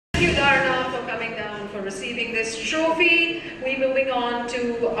for receiving this trophy. We're moving on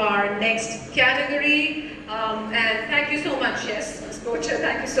to our next category. And thank you so much, yes, Ms. Kocher,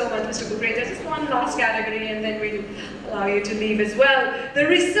 thank you so much, Mr. Kukreta. Just one last category and then we'll allow you to leave as well. The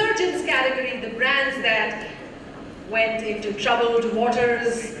Resurgents category, the brands that went into troubled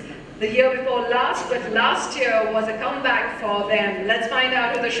waters the year before last, but last year was a comeback for them. Let's find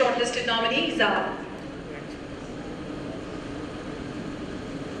out who the shortlisted nominees are.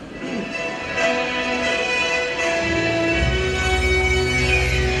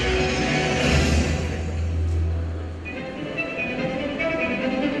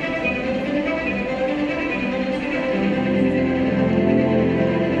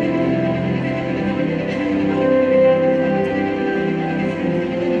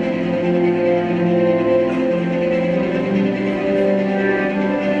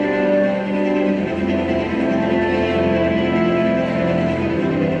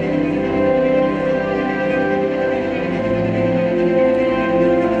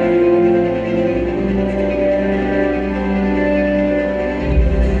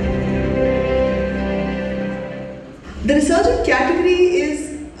 The Resurgent category is,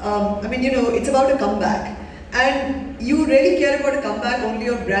 it's about a comeback. And you really care about a comeback only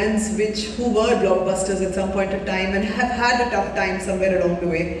of brands who were blockbusters at some point of time and have had a tough time somewhere along the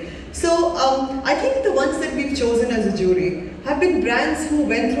way. So I think the ones that we've chosen as a jury have been brands who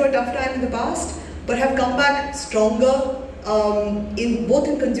went through a tough time in the past, but have come back stronger both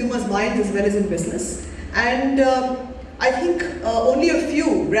in consumers' minds as well as in business. And I think only a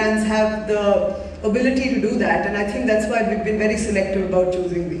few brands have the ability to do that, and I think that's why we've been very selective about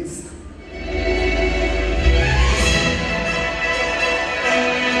choosing these.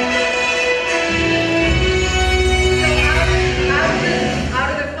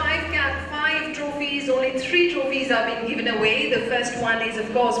 Only 3 trophies are being given away. The first one is,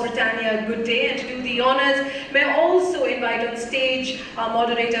 of course, Britannia Good Day. And to do the honors, may I also invite on stage our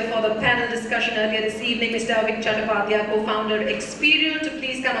moderator for the panel discussion earlier this evening, Mr. Avik Chattopadhyay, co-founder Experial, to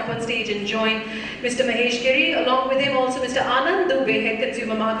please come up on stage and join Mr. Mahesh Giri. Along with him, also Mr. Anand Dubey, Head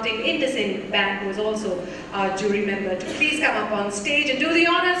Consumer Marketing, IndusInd Bank, who is also our jury member, to please come up on stage and do the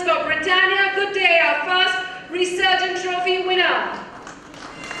honors for Britannia Good Day, our first Resurgent Trophy winner.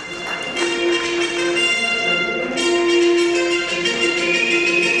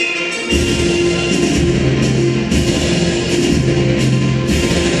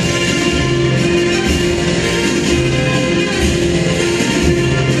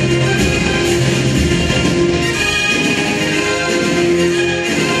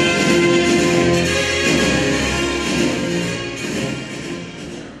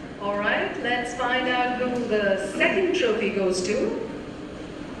 All right, let's find out who the second trophy goes to.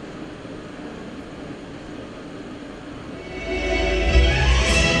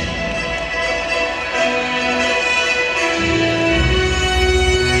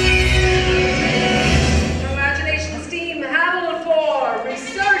 Congratulations, Team Havel, for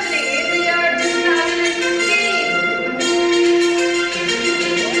resurging in the year 2015.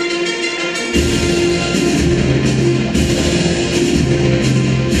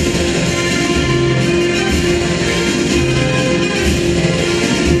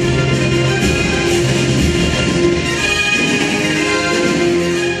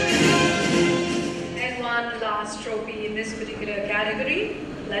 And one last trophy in this particular category.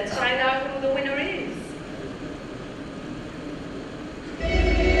 Let's find out